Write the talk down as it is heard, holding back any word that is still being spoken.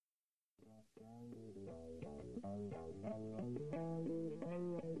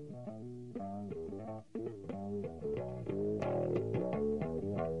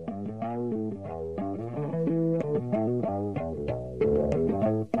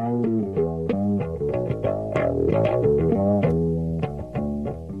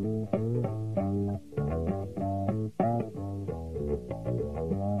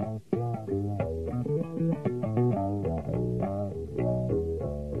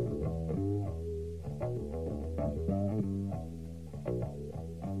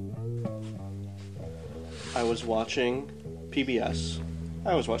I was watching PBS.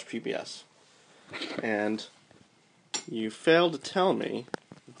 I always watch PBS. And you failed to tell me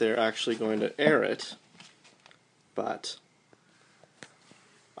that they're actually going to air it. But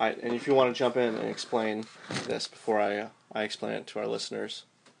and if you want to jump in and explain this before I explain it to our listeners.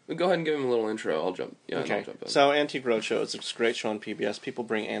 Go ahead and give him a little intro. I'll jump. Yeah, Okay. I'll jump in. So Antique Roadshow is a great show on PBS. People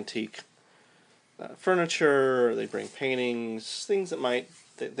bring antique furniture. They bring paintings, things that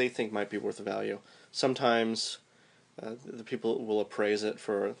they think might be worth a value. Sometimes the people will appraise it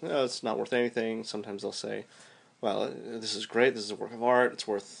for it's not worth anything. Sometimes they'll say, "Well, this is great. This is a work of art. It's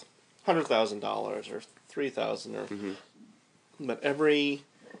worth $100,000 or $3,000." Or but every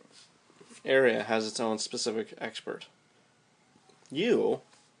area has its own specific expert. You,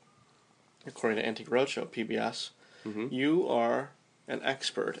 according to Antique Roadshow PBS, you are an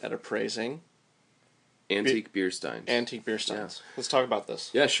expert at appraising antique beer steins. Antique beer steins. Yeah. Let's talk about this.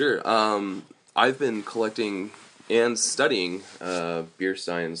 Yeah, sure. I've been collecting and studying beer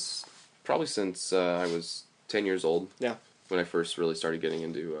steins probably since I was 10 years old. Yeah. When I first really started getting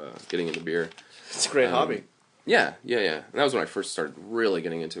into beer. It's a great hobby. Yeah. And that was when I first started really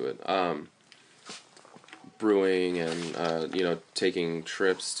getting into it. Brewing and taking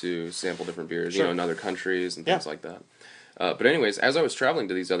trips to sample different beers, sure. In other countries and things like that. But anyways, as I was traveling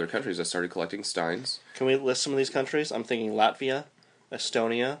to these other countries, I started collecting steins. Can we list some of these countries? I'm thinking Latvia,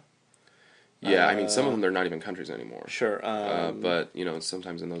 Estonia. Yeah, I mean, some of them, they're not even countries anymore. Sure. But,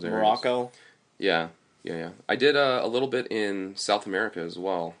 sometimes in those areas. Morocco. Yeah. I did a little bit in South America as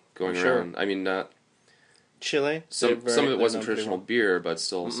well, going around. I mean, not... Chile? Some of it wasn't traditional beer, but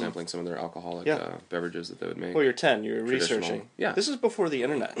still sampling some of their alcoholic beverages that they would make. Well, you're 10. You're researching. Yeah. This is before the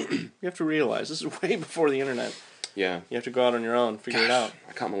internet. You have to realize, this is way before the internet. Yeah. You have to go out on your own, figure it out.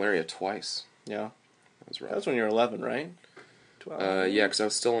 I caught malaria twice. Yeah. That was rough. That was when you were 11, right? 12. Yeah, because I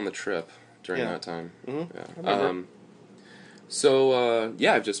was still on the trip during that time. Mm-hmm.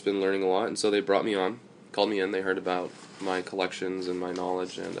 Yeah. I've just been learning a lot, and so they brought me on, called me in, they heard about my collections and my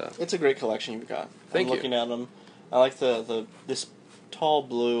knowledge, and... It's a great collection you've got. Thank you. I'm looking at them. I like this tall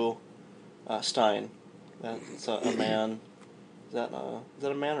blue stein. That's a man. Is that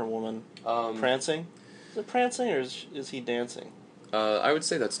a man or woman? Prancing? Is it prancing or is he dancing? I would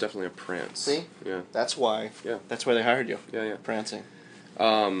say that's definitely a prance. See? Yeah. That's why. Yeah. That's why they hired you. Yeah. Prancing.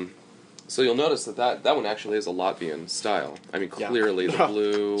 So you'll notice that one actually is a Latvian style. I mean, clearly the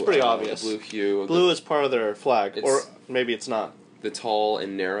blue... It's pretty obvious. The blue hue. Blue is part of their flag, or maybe it's not. The tall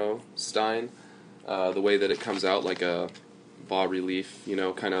and narrow stein, the way that it comes out like a bas-relief,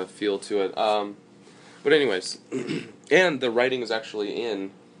 kind of feel to it. But anyways, and the writing is actually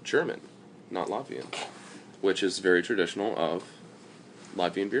in German, not Latvian, which is very traditional of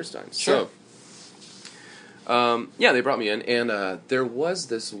Latvian beer steins. Sure. So, they brought me in, and there was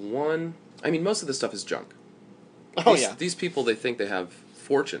this one... I mean, most of this stuff is junk. These people, they think they have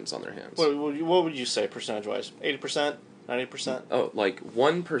fortunes on their hands. What would you say, percentage-wise? 80%? 90%? Oh, like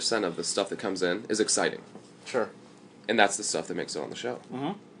 1% of the stuff that comes in is exciting. Sure. And that's the stuff that makes it on the show.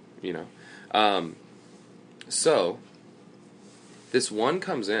 Mm-hmm. So, this one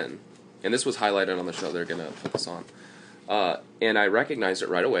comes in, and this was highlighted on the show. They're going to put this on. And I recognized it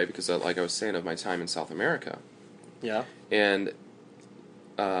right away because, like I was saying, of my time in South America. Yeah. And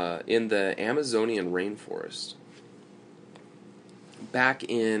in the Amazonian rainforest, back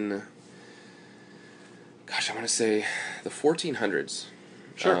in, I want to say the 1400s,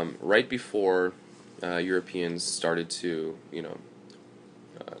 sure. Right before Europeans started to,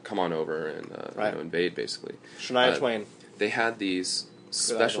 come on over and invade, basically. Shania Twain. They had these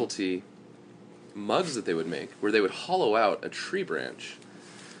specialty mugs that they would make where they would hollow out a tree branch,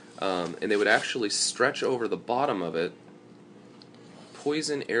 and they would actually stretch over the bottom of it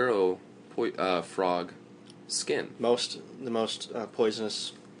poison arrow frog skin. The most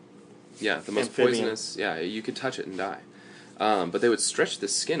poisonous. Yeah, the most amphibian. poisonous. Yeah, you could touch it and die. But they would stretch the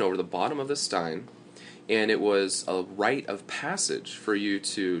skin over the bottom of the stein, and it was a rite of passage for you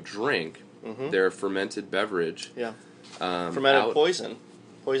to drink their fermented beverage. Yeah. Fermented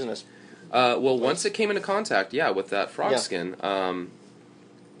poisonous. Once it came into contact, with that frog skin,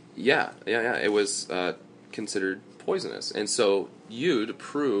 it was considered poisonous. And so you, to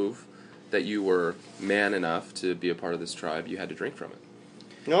prove that you were man enough to be a part of this tribe, you had to drink from it.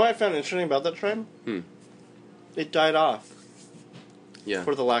 You know what I found interesting about that tribe? It died off. Yeah.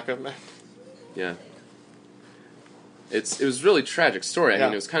 For the lack of men. Yeah. It was a really tragic story. I Yeah.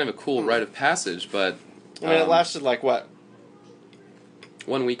 mean, it was kind of a cool rite of passage, but... I mean, it lasted like, what?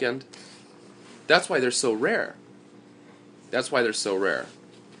 One weekend. That's why they're so rare.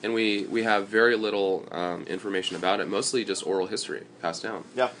 And we have very little information about it, mostly just oral history passed down.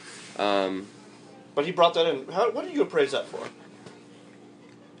 Yeah. But he brought that in. What did you appraise that for?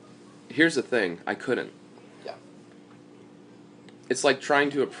 Here's the thing. I couldn't. Yeah. It's like trying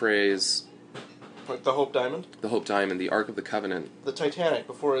to appraise... Like the Hope Diamond? The Hope Diamond, the Ark of the Covenant. The Titanic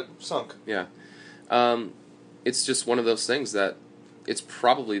before it sunk. Yeah. It's just one of those things that it's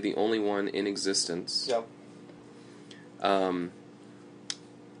probably the only one in existence. Yeah.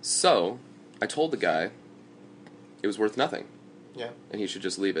 So, I told the guy it was worth nothing. Yeah. And he should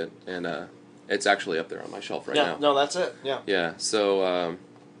just leave it. And it's actually up there on my shelf right now. No, that's it. Yeah. Yeah, so,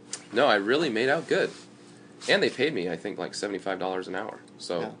 no, I really made out good. And they paid me, I think, like $75 an hour.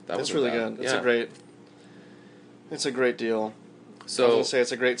 So that's really good. It's a great deal. So, I was going to say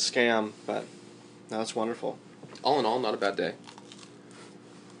it's a great scam, but no, it's wonderful. All in all, not a bad day.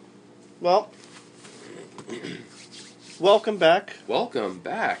 Well, welcome back. Welcome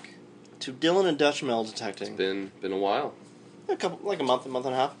back to Dylan and Dutch Metal Detecting. It's been a while. A month and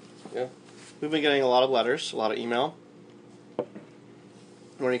a half. Yeah. We've been getting a lot of letters, a lot of email.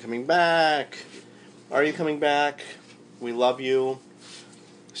 When are you coming back? Are you coming back? We love you.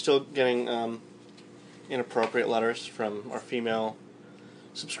 Still getting inappropriate letters from our female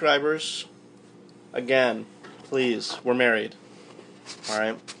subscribers. Again, please, we're married.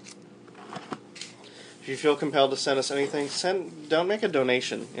 Alright? If you feel compelled to send us anything, don't make a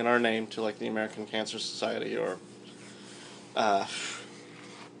donation in our name to like the American Cancer Society or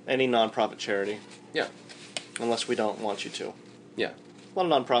any non-profit charity. Yeah. Unless we don't want you to. Yeah. A lot of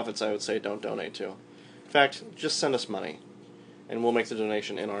non-profits I would say don't donate to. In fact, just send us money, and we'll make the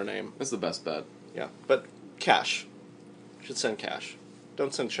donation in our name. That's the best bet. Yeah, but cash. You should send cash.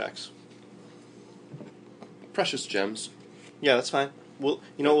 Don't send checks. Precious gems. Yeah, that's fine. You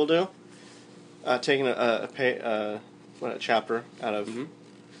know what we'll do? Taking a chapter out of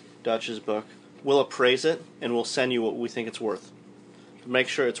Dutch's book, we'll appraise it, and we'll send you what we think it's worth. Make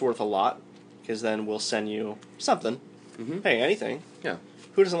sure it's worth a lot, because then we'll send you something. Hey, anything. Yeah.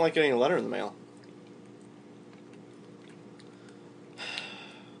 Who doesn't like getting a letter in the mail?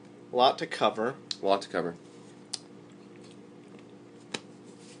 A lot to cover. Where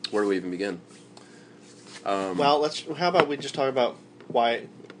do we even begin? Well, how about we just talk about why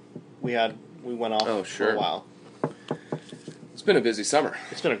we went off for a while. It's been a busy summer.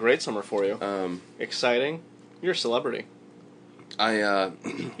 It's been a great summer for you. Exciting. You're a celebrity.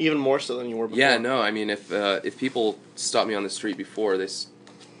 Even more so than you were before. Yeah, no, I mean, if people stopped me on the street before, they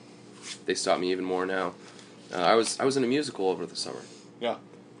stop me even more now. I was in a musical over the summer. Yeah.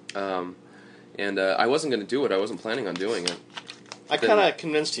 And I wasn't going to do it. I wasn't planning on doing it. I kind of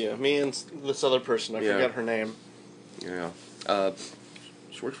convinced you. Me and this other person. I forget her name. Yeah.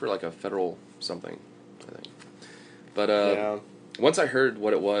 She worked for like a federal something, I think. But once I heard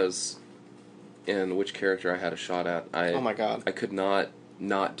what it was and which character I had a shot at, oh my God, I could not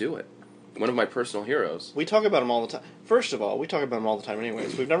do it. One of my personal heroes. We talk about him all the time. First of all, we talk about him all the time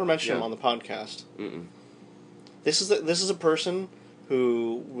anyways. We've never mentioned him on the podcast. Mm-mm. This is a person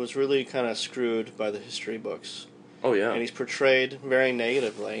who was really kind of screwed by the history books. Oh, yeah. And he's portrayed very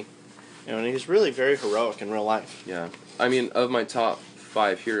negatively. And he's really very heroic in real life. Yeah. I mean, of my top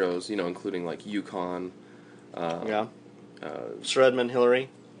 5 heroes, including like Yukon. Sir Edmund Hillary.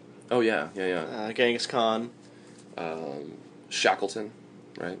 Oh, yeah. Genghis Khan. Shackleton,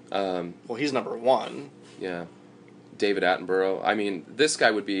 right? Well, he's number 1. Yeah. David Attenborough. I mean, this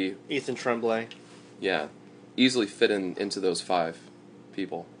guy would be... Ethan Tremblay. Yeah. Easily fit into those 5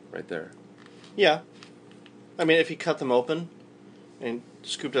 people right there. Yeah. I mean, if he cut them open and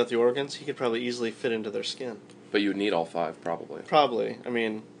scooped out the organs, he could probably easily fit into their skin. But you would need all 5, probably. Probably. I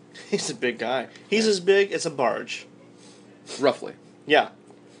mean, he's a big guy. He's as big as a barge. Roughly. Yeah.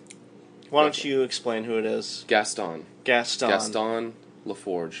 Why don't you explain who it is? Gaston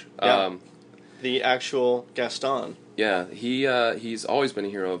LaForge. Yeah. The actual Gaston. Yeah, he's always been a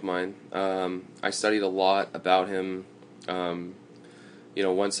hero of mine. I studied a lot about him.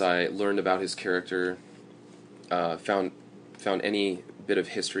 Once I learned about his character, found any bit of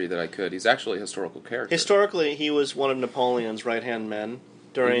history that I could. He's actually a historical character. Historically, he was one of Napoleon's right-hand men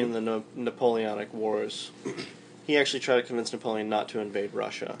during the Napoleonic Wars. He actually tried to convince Napoleon not to invade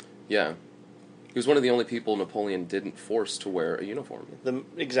Russia. Yeah. He was one of the only people Napoleon didn't force to wear a uniform.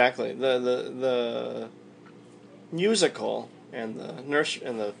 Exactly. The musical and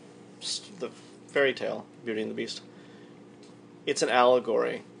the fairy tale Beauty and the Beast. It's an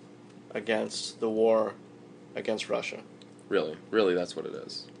allegory against the war against Russia. Really, that's what it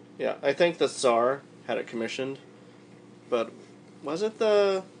is. Yeah, I think the Tsar had it commissioned, but was it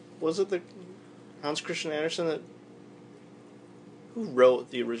the Hans Christian Andersen that who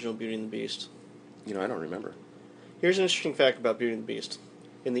wrote the original Beauty and the Beast? You know, I don't remember. Here's an interesting fact about Beauty and the Beast.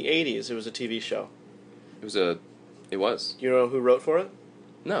 In the 80s, it was a TV show. It was. Do you know who wrote for it?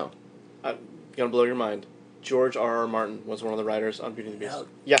 No. I'm gonna blow your mind. George R.R. Martin was one of the writers on Beauty and the Beast. No.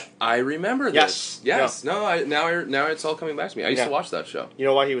 Yeah. I remember this. Yes. No, now it's all coming back to me. I used to watch that show. You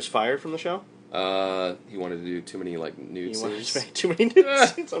know why he was fired from the show? He wanted to do too many nude He wanted scenes. to make too many nude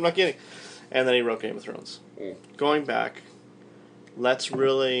scenes. I'm not kidding. And then he wrote Game of Thrones. Mm. Going back, let's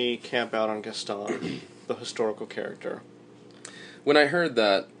really camp out on Gaston, the historical character. When I heard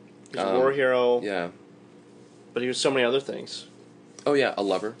that... He's a war hero. Yeah. But he was so many other things. Oh, yeah, a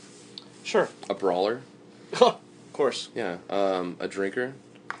lover. Sure. A brawler. Of course. Yeah, a drinker.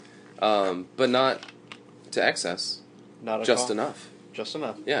 But not to excess. Not at Just all. enough. Just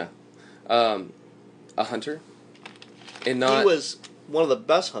enough. Yeah. A hunter. And not... He was one of the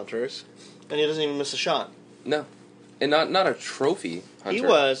best hunters, and he doesn't even miss a shot. No. And not a trophy hunter. He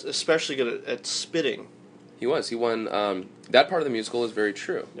was especially good at spitting. He was. He won... that part of the musical is very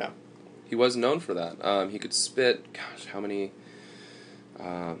true. Yeah. He was known for that. He could spit... Gosh, how many...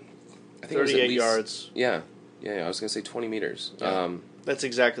 I think 38 it was at least, yards. Yeah. I was going to say 20 meters. Yeah. That's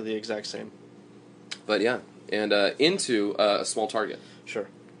exactly the exact same. But yeah. And into a small target. Sure.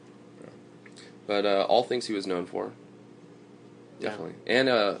 But all things he was known for. Definitely. Yeah. And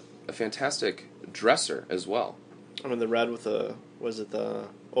a fantastic dresser as well. I mean, the red with was it the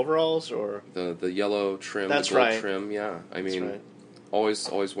overalls or? The yellow trim, That's the gold right. trim, yeah. I mean, right.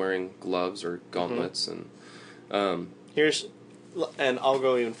 always wearing gloves or gauntlets. And and I'll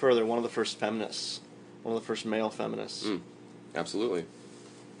go even further, one of the first feminists. One of the first male feminists. Absolutely.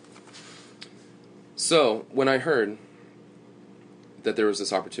 So, when I heard that there was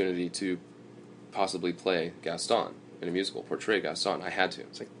this opportunity to possibly play Gaston in a musical, portray Gaston, I had to.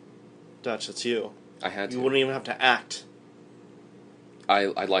 It's like, Dutch, that's you. I had to. You wouldn't even have to act.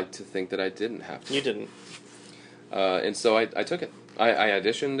 I'd like to think that I didn't have to. You didn't. And so I took it. I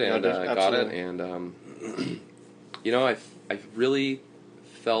auditioned and got it. And, you know, I really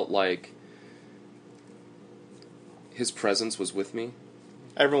felt like his presence was with me.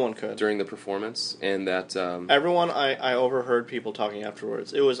 Everyone could. During the performance. And that... Everyone, I overheard people talking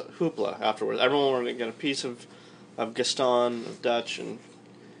afterwards. It was hoopla afterwards. Everyone wanted to get a piece of Gaston, of Dutch, and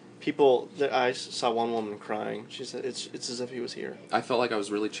people... I saw one woman crying. She said, it's as if he was here. I felt like I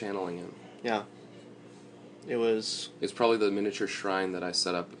was really channeling him. Yeah. It was... It's probably the miniature shrine that I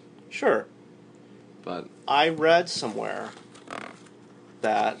set up. Sure. But... I read somewhere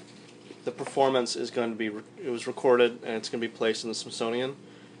that the performance is going to be... It was recorded, and it's going to be placed in the Smithsonian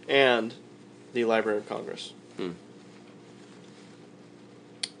and the Library of Congress.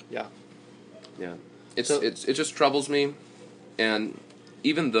 Yeah. Yeah. It just troubles me, and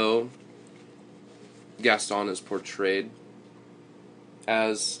even though Gaston is portrayed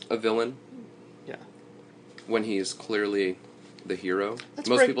as a villain... Yeah. When he's clearly the hero.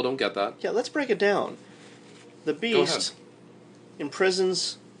 Most people don't get that. Yeah, let's break it down. The Beast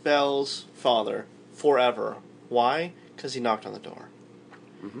imprisons Belle's father forever. Why? Because he knocked on the door.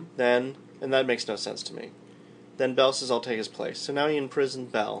 Mm-hmm. Then, and that makes no sense to me. Then Belle says, I'll take his place. So now he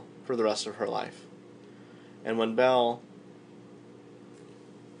imprisoned Belle for the rest of her life. And when Belle,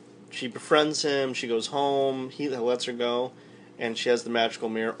 she befriends him, she goes home, he lets her go, and she has the magical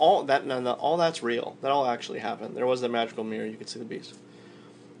mirror. All that's real. That all actually happened. There was that magical mirror. You could see the Beast.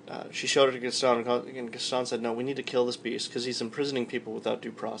 She showed it to Gaston, and Gaston said, no, we need to kill this Beast, because he's imprisoning people without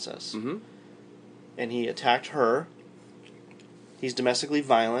due process. Mm-hmm. And he attacked her. He's domestically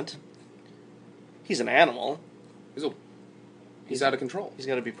violent. He's an animal. He's out of control. He's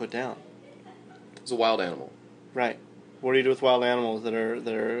got to be put down. He's a wild animal. Right. What do you do with wild animals that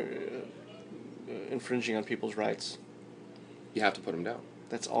are infringing on people's rights? You have to put him down.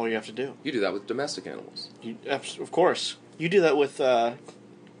 That's all you have to do. You do that with domestic animals. Of course. You do that with... where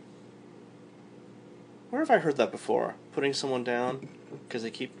have I heard that before? Putting someone down because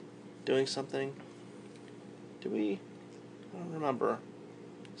they keep doing something? I don't remember.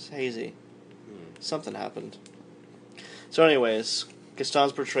 It's hazy. Something happened. So anyways,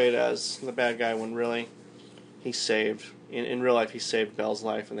 Gaston's portrayed as the bad guy when really he saved... In real life, he saved Belle's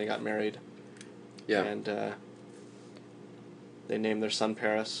life and they got married. Yeah. And they named their son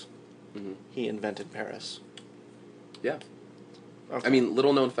Paris. Mm-hmm. he invented Paris. Yeah. Okay. I mean,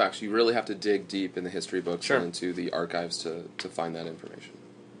 little known facts. You really have to dig deep in the history books Sure. and into the archives to find that information.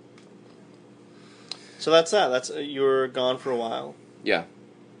 So that's that. That's you were gone for a while. Yeah.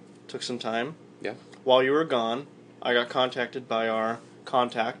 Took some time. Yeah. While you were gone, I got contacted by our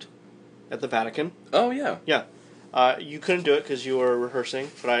contact at the Vatican. Oh, yeah. Yeah. You couldn't do it because you were rehearsing,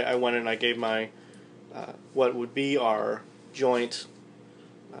 but I went and I gave my what would be our joint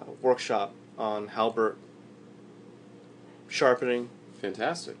workshop on halberd sharpening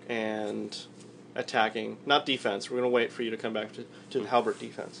Fantastic. and attacking, not defense. We're going to wait for you to come back to the halberd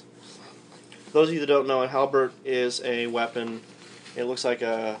defense. Those of you that don't know, a halberd is a weapon. It looks like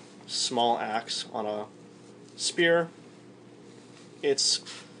a small axe on a spear. It's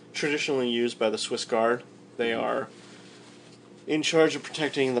traditionally used by the Swiss Guard. They are in charge of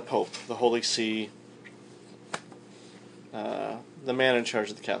protecting the Pope, the Holy See, the man in charge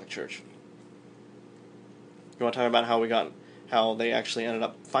of the Catholic Church. You want to talk about how they actually ended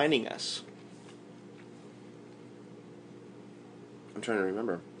up finding us? I'm trying to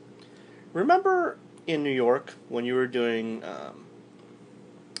remember. Remember in New York when you were doing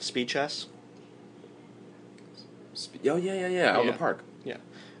speed chess? Oh, yeah. Out in the park. Yeah.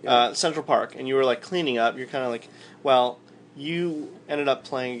 Yeah. Central Park, and you were like cleaning up. You're kind of like, well, you ended up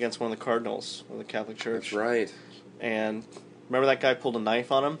playing against one of the cardinals of the Catholic Church. That's right. And remember that guy pulled a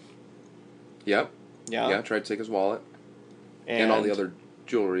knife on him? Yep. Yeah. Yeah, tried to take his wallet. And all the other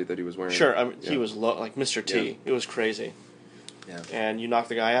jewelry that he was wearing. Sure, I mean, yeah. he was like Mr. T. Yeah. It was crazy. Yeah. And you knocked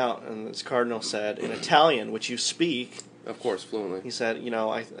the guy out, and this cardinal said, in Italian, which you speak, Of course, fluently. he said,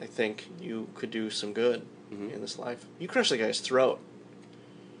 I think you could do some good Mm-hmm. in this life. You crushed the guy's throat.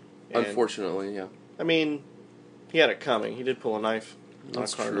 And, Unfortunately, yeah. I mean, he had it coming. He did pull a knife on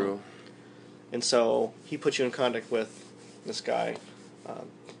That's a cardinal. true. And so he put you in contact with this guy.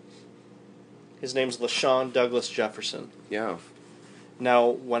 His name's LaShawn Douglas Jefferson. Yeah. Now,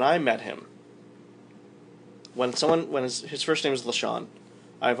 when I met him, when his first name is LaShawn,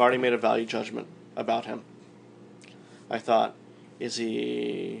 I've already made a value judgment about him. I thought, is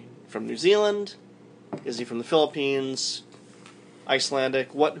he from New Zealand? Is he from the Philippines?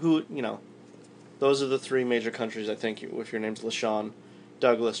 Icelandic? Those are the three major countries, I think, if your name's LaShawn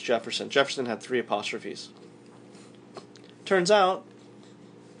Douglas Jefferson. Jefferson had 3 apostrophes. Turns out,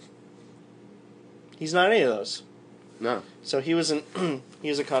 he's not any of those. No. So he was in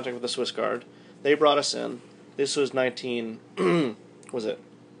contact with the Swiss Guard. They brought us in. This was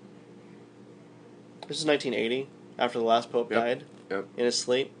 1980, after the last pope died Yep. in his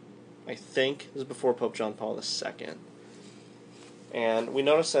sleep. I think this was before Pope John Paul II. And we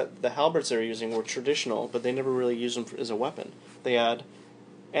noticed that the halberds they were using were traditional, but they never really used them as a weapon. They had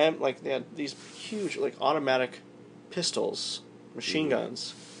these huge automatic pistols, machine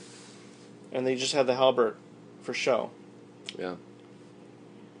guns, and they just had the halberd for show. Yeah.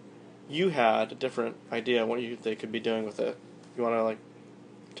 You had a different idea what they could be doing with it. You want to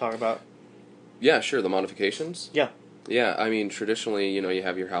talk about? Yeah, sure. The modifications. Yeah. Yeah, I mean, traditionally, you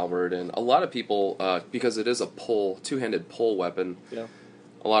have your halberd, and a lot of people, because it is a two-handed pull weapon, Yeah.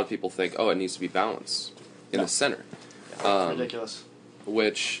 a lot of people think, it needs to be balanced in the center. Ridiculous.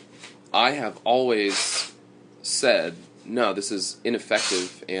 Which I have always said, no, this is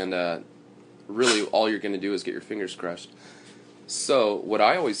ineffective, and really all you're going to do is get your fingers crushed. So, what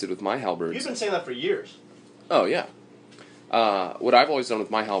I always did with my halberds... You've been saying that for years. Oh, yeah. What I've always done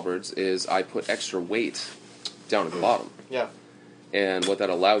with my halberds is I put extra weight down at the bottom. Yeah. And what that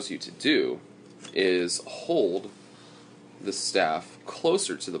allows you to do is hold the staff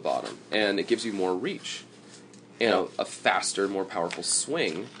closer to the bottom, and it gives you more reach. And a faster, more powerful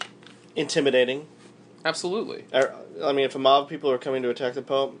swing. Intimidating. Absolutely. I mean, if a mob of people are coming to attack the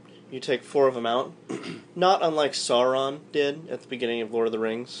Pope, you take 4 of them out. Not unlike Sauron did at the beginning of Lord of the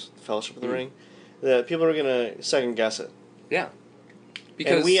Rings, the Fellowship of the Ring. The people are going to second guess it. Yeah.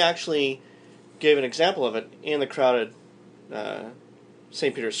 And we actually gave an example of it in the crowded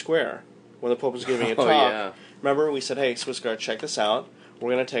St. Peter's Square when the Pope was giving a talk. Yeah. Remember, we said, hey, Swiss Guard, check this out.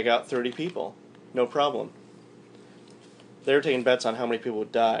 We're going to take out 30 people. No problem. They were taking bets on how many people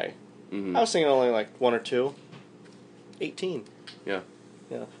would die. Mm-hmm. I was thinking only 1 or 2. 18. Yeah.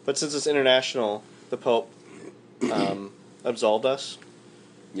 Yeah. But since it's international, the Pope absolved us.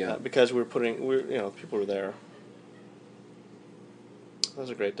 Yeah. Because people were there. That was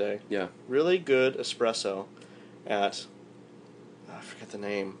a great day. Yeah. Really good espresso at, I forget the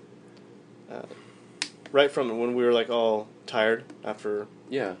name. Right from when we were all tired after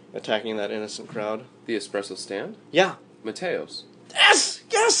attacking that innocent crowd. The espresso stand? Yeah. Mateo's. Yes!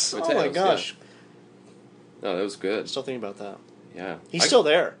 Mateo's, Oh my gosh. Yeah. No, that was good. Still thinking about that. Yeah. He's still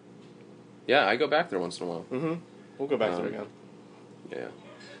there. Yeah, I go back there once in a while. Mm-hmm. We'll go back there again. Yeah.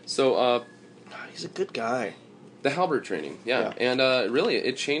 So, He's a good guy. the halberd training, yeah. And really,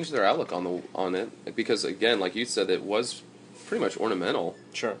 it changed their outlook on it because, again, like you said, it was pretty much ornamental.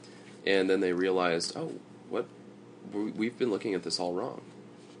 Sure. And then they realized, oh, what? We've been looking at this all wrong.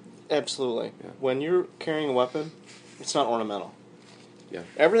 Absolutely. Yeah. When you're carrying a weapon, it's not ornamental. Yeah.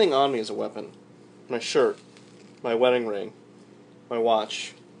 Everything on me is a weapon. My shirt, my wedding ring, my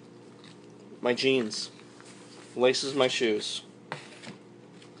watch, my jeans, laces my shoes,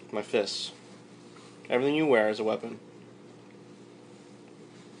 my fists. Everything you wear is a weapon.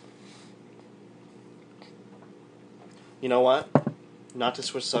 You know what? Not to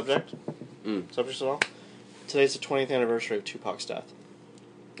switch subjects at all. Today's the 20th anniversary of Tupac's death.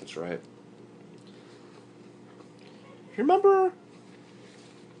 That's right. You remember?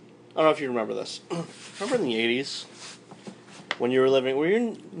 I don't know if you remember this. Remember in the 80s when you were living? Were you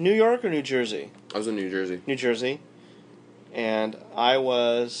in New York or New Jersey? I was in New Jersey. New Jersey. And I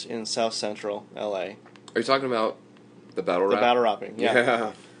was in South Central LA. Are you talking about the battle rap? The battle rapping, yeah.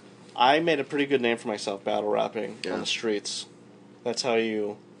 Yeah. I made a pretty good name for myself battle rapping Yeah. on the streets. That's how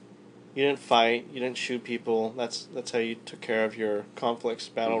you didn't fight, you didn't shoot people. That's how you took care of your conflicts,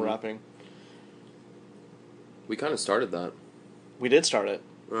 battle rapping. We kind of started that. We did start it.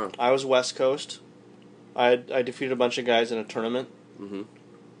 Oh. I was West Coast. I defeated a bunch of guys in a tournament. Mm-hmm.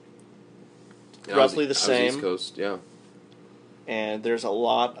 Roughly the I was same. East Coast, yeah. And there's a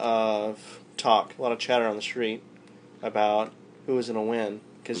lot of talk, a lot of chatter on the street about who was going to win.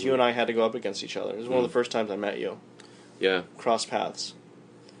 Because you and I had to go up against each other. It was one of the first times I met you. Yeah. Cross paths.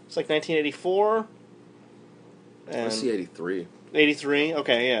 It's like 1984. And I see 83. 83?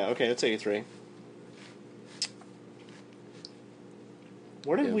 Okay, yeah, okay, that's 83.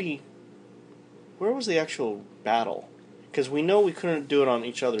 Where was the actual battle? Because we know we couldn't do it on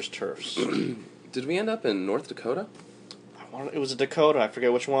each other's turfs. Did we end up in North Dakota? It was a Dakota, I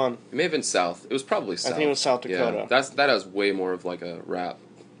forget which one. It may have been South. It was probably South. I think it was South Dakota. Yeah, that has way more of like a rap,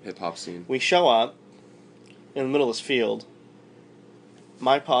 hip-hop scene. We show up in the middle of this field.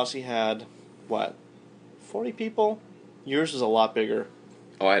 My posse had, 40 people? Yours was a lot bigger.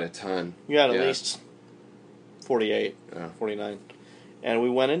 Oh, I had a ton. You had at least 48, Yeah. 49. And we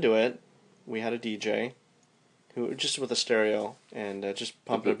went into it. We had a DJ who just with a stereo and just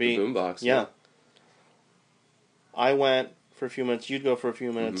pumping a beat. The boombox. Yeah. I went for a few minutes. You'd go for a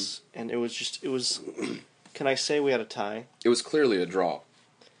few minutes, and it was. Can I say we had a tie? It was clearly a draw.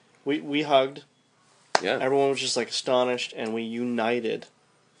 We hugged. Yeah. Everyone was just like astonished, and we united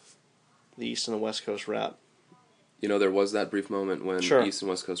the East and the West Coast rap. You know, there was that brief moment when Sure. East and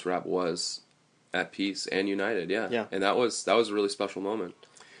West Coast rap was at peace and united. Yeah. Yeah. And that was a really special moment.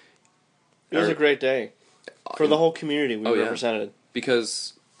 It was a great day for the whole community we yeah. represented.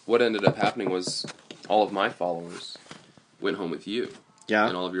 Because what ended up happening was all of my followers went home with you. Yeah.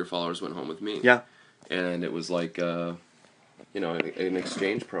 And all of your followers went home with me. Yeah. And it was like, an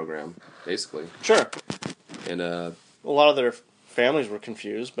exchange program, basically. Sure. And A lot of their families were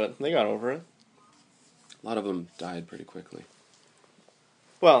confused, but they got over it. a lot of them died pretty quickly.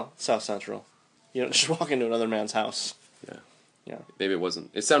 Well, South Central. You don't just walk into another man's house. Yeah. Yeah. Maybe it wasn't.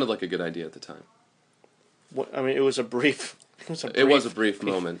 It sounded like a good idea at the time. I mean, it was a brief. It was a brief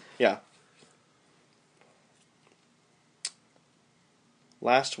moment. Yeah.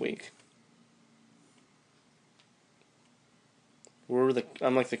 Last week,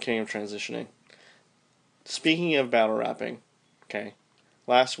 I'm like the king of transitioning. Speaking of battle rapping, okay,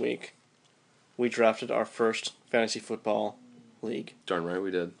 last week we drafted our first fantasy football league. Darn right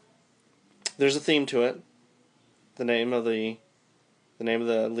we did. There's a theme to it. The name of the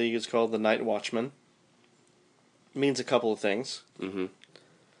league is called the Night Watchman. It means a couple of things. Mm-hmm.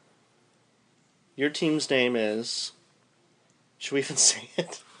 Your team's name is. Should we even say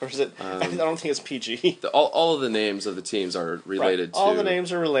it, or is it? I don't think it's PG. All of the names of the teams are related to... All the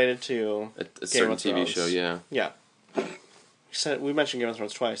names are related to a certain of TV Thrones. show, yeah. Yeah. We mentioned Game of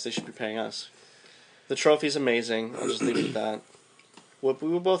Thrones twice. They should be paying us. The trophy's amazing. I'll just leave it at that.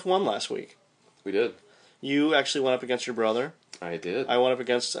 We both won last week. We did. You actually went up against your brother. I did. I went up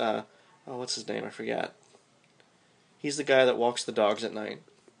against, what's his name? I forget. He's the guy that walks the dogs at night.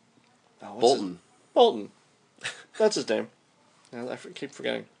 Oh, Bolton. Bolton. That's his name. I keep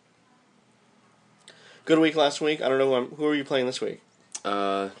forgetting. Good week last week. I don't know who are you playing this week?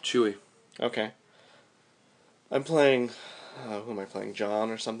 Chewy. Okay. I'm playing. Who am I playing? John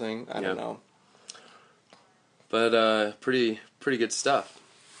or something? I don't know. But pretty good stuff.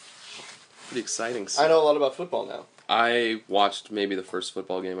 Pretty exciting stuff. I know a lot about football now. I watched maybe the first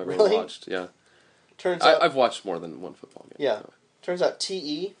football game I ever Really? watched. Yeah. Turns out I've watched more than one football game. Yeah. So. Turns out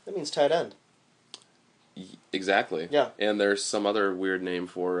TE, that means tight end. Exactly. Yeah. And there's some other weird name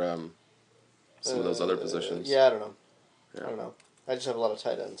for some of those other positions. Yeah, I don't know. Yeah. I don't know. I just have a lot of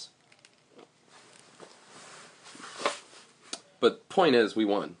tight ends. But point is, we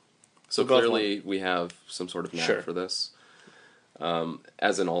won. So We both clearly we have some sort of knack for this,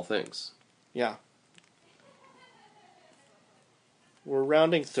 as in all things. Yeah. We're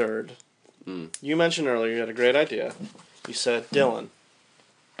rounding third. You mentioned earlier you had a great idea. You said, Dylan,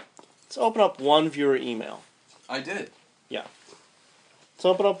 let's open up one viewer email. I did. Yeah. Let's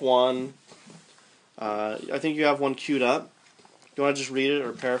open up one. I think you have one queued up. You want to just read it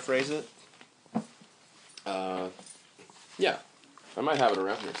or paraphrase it? Yeah. I might have it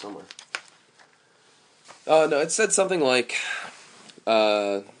around here somewhere. No, it said something like,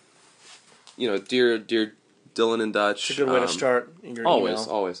 dear Dylan and Dutch. It's a good way to start your always, email.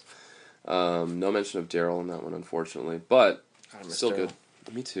 Always. No mention of Daryl in that one, unfortunately, but still Daryl.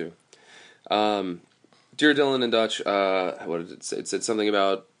 good. Me too. Dear Dylan and Dutch, what did it say? It said something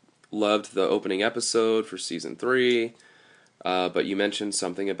about loved the opening episode for season 3, but you mentioned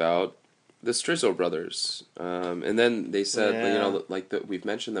something about the Strizzo brothers, and then they said, that we've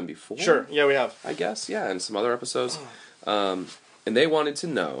mentioned them before. Sure, yeah, we have. I guess, yeah, in some other episodes, and they wanted to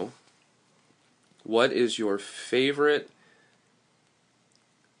know, what is your favorite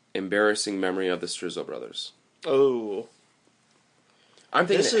embarrassing memory of the Strizzo brothers? Oh. I'm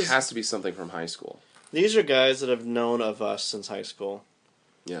thinking it has to be something from high school. These are guys that have known of us since high school.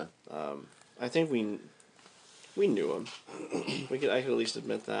 Yeah. I think we knew them. I could at least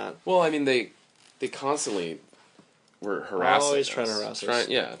admit that. Well, I mean, they constantly were harassing Always us. trying to harass us.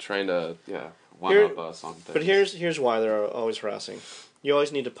 Trying to one-up us on things. But here's why they're always harassing. You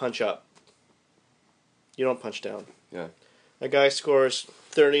always need to punch up. You don't punch down. Yeah. A guy scores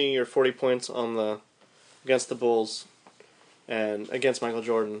 30 or 40 points against the Bulls and against Michael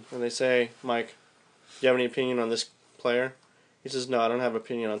Jordan, and they say, Mike, do you have any opinion on this player? He says, no, I don't have an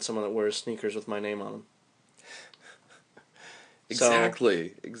opinion on someone that wears sneakers with my name on them.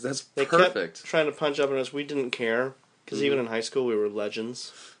 Exactly. That's they perfect. Kept trying to punch up on us. We didn't care, because even in high school we were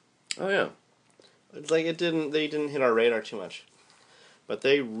legends. Oh, yeah. It's like they didn't hit our radar too much. But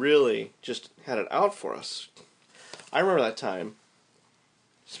they really just had it out for us. I remember that time.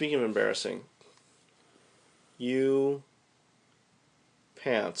 Speaking of embarrassing, you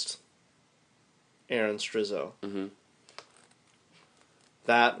pantsed Aaron Strizzo. Mm-hmm.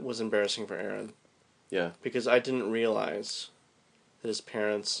 That was embarrassing for Aaron. Yeah. Because I didn't realize that his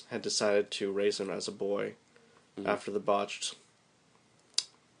parents had decided to raise him as a boy after the botched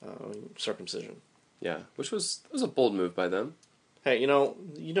circumcision. Yeah, which was a bold move by them. Hey, they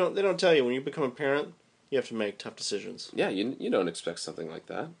don't tell you when you become a parent, you have to make tough decisions. Yeah, you don't expect something like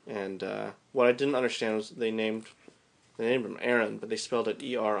that. And what I didn't understand was they named him Aaron, but they spelled it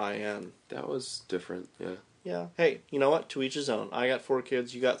Erin. That was different. Yeah. Yeah. Hey, you know what? To each his own. I got 4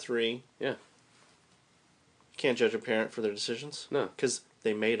 kids. You got 3. Yeah. You can't judge a parent for their decisions. No. Because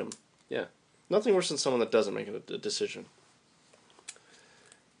they made them. Yeah. Nothing worse than someone that doesn't make a decision.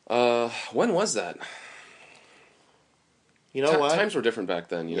 When was that? You know what? Times were different back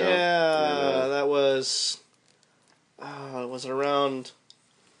then, you know? Yeah, that was... was it around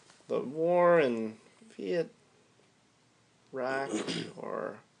the war in Vietnam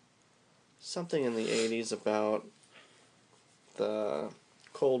or something in the 80s about the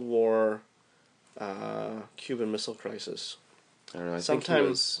Cold War Cuban Missile Crisis? I don't know.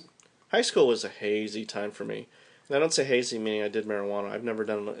 Sometimes high school was a hazy time for me. And I don't say hazy meaning I did marijuana. I've never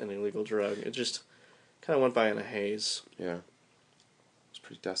done an illegal drug. It just kind of went by in a haze. Yeah. It was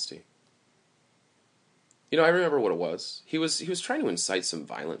pretty dusty. I remember what it was. He was trying to incite some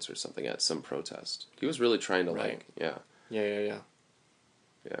violence or something at some protest. He was really trying to Yeah.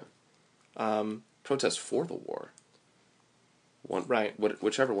 Protest for the war.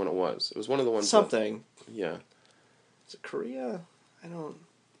 Whichever one it was. It was one of the ones. Something. Yeah. Is it Korea? I don't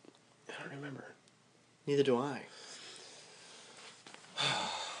remember. Neither do I.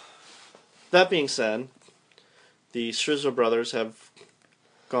 That being said, the Strizzo brothers have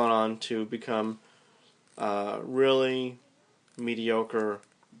gone on to become really mediocre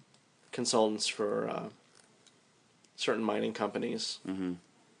consultants for certain mining companies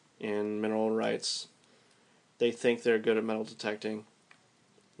in mineral rights. They think they're good at metal detecting.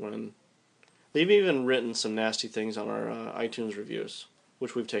 When they've even written some nasty things on our iTunes reviews,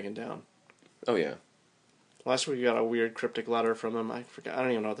 which we've taken down. Oh yeah. Last week we got a weird cryptic letter from them. I forgot. I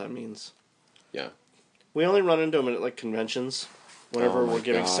don't even know what that means. Yeah. We only run into them at conventions. Whenever we're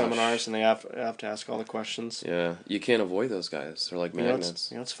giving seminars and they have to ask all the questions. Yeah, you can't avoid those guys. They're like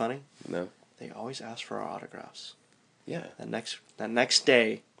magnets. You know what's funny? No. They always ask for our autographs. Yeah. That next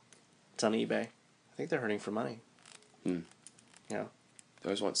day, it's on eBay. I think they're hurting for money. Hmm. Yeah. They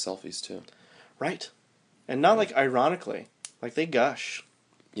always want selfies too. Right. And not like ironically. Like they gush.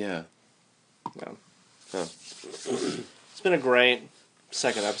 Yeah. Yeah. Huh. It's been a great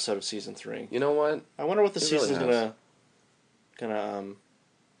second episode of season 3. You know what? I wonder what the It really season's has. gonna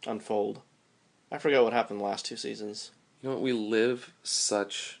unfold. I forget what happened the last 2 seasons. You know what? We live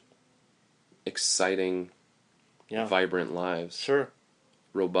such exciting, Yeah. vibrant lives. Sure.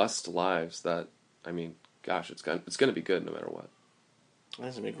 Robust lives that, I mean, gosh, it's going to be good no matter what.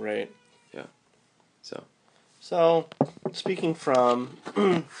 That's gonna be great. Yeah. So, speaking from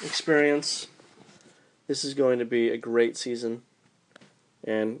experience, this is going to be a great season.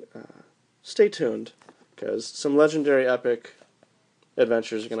 And stay tuned, because some legendary epic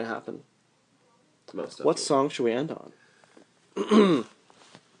adventures are going to happen. Most What definitely. song should we end on?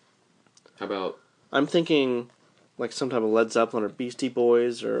 How about I'm thinking like some type of Led Zeppelin or Beastie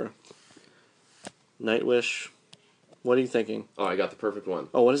Boys or Nightwish. What are you thinking? Oh, I got the perfect one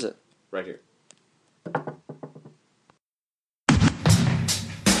Oh, what is it? right here.